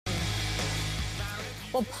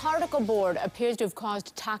Well, particle board appears to have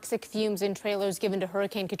caused toxic fumes in trailers given to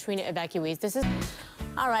Hurricane Katrina evacuees.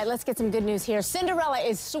 All right, let's get some good news here. Cinderella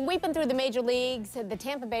is sweeping through the major leagues. The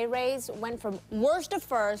Tampa Bay Rays went from worst to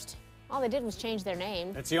first. All they did was change their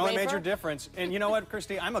name. That's the only major difference. And you know what,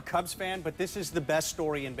 Christy? I'm a Cubs fan, but this is the best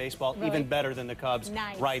story in baseball, really? Even better than the Cubs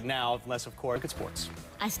right now, unless, of course, look at sports.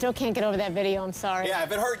 I still can't get over that video. I'm sorry. Yeah,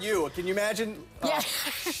 if it hurt you, can you imagine? Yeah.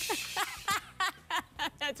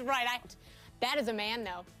 That's right. That is a man,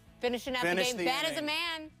 though. Finishing out the game. That is a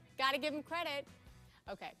man. Got to give him credit.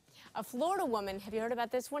 Okay. A Florida woman, have you heard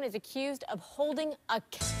about this one, is accused of holding a...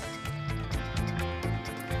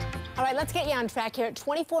 All right, let's get you on track here.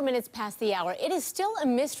 24 minutes past the hour. It is still a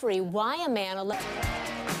mystery why a man...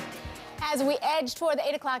 As we edge toward the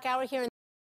 8 o'clock hour here in